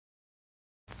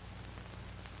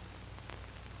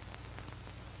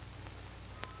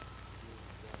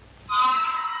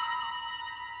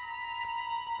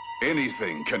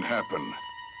Anything can happen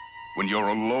when you're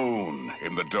alone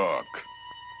in the dark.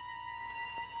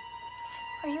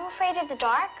 Are you afraid of the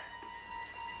dark?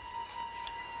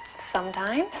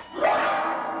 Sometimes.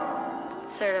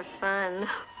 Sort of fun.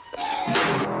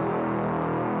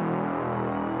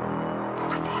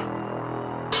 What was that?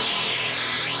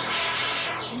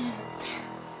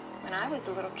 When I was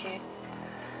a little kid,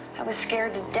 I was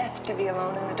scared to death to be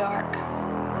alone in the dark.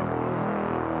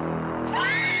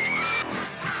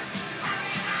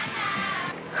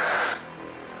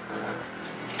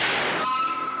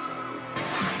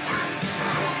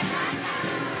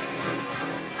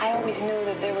 I always knew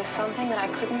that there was something that I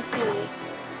couldn't see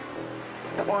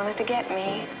that wanted to get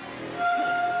me.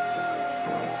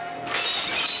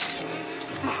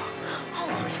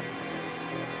 Hold on.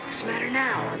 What's the matter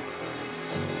now?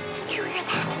 Did you hear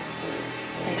that?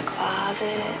 In the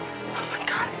closet. Oh, my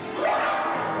God.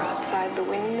 Outside the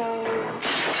window.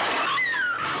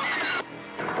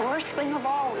 The worst thing of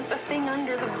all is the thing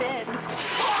under the bed.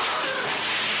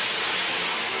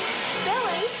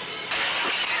 Billy?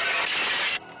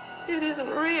 It isn't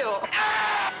real.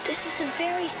 This is a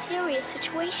very serious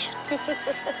situation. I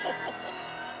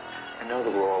know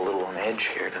that we're all a little on edge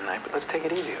here tonight, but let's take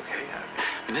it easy, okay?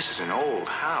 I mean, this is an old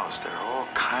house. There are all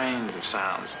kinds of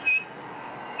sounds.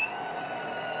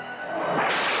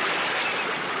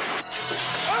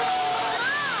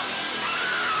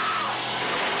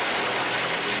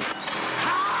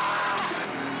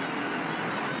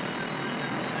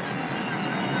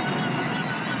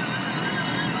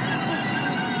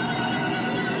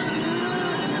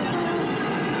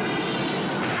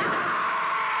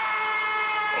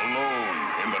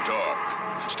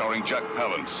 Starring Jack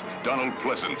Palance, Donald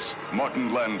Pleasance,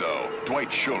 Martin Landau,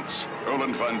 Dwight Schultz,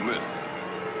 Erland Van Lith.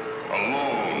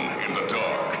 Alone in the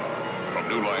Dark from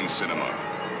New Line Cinema.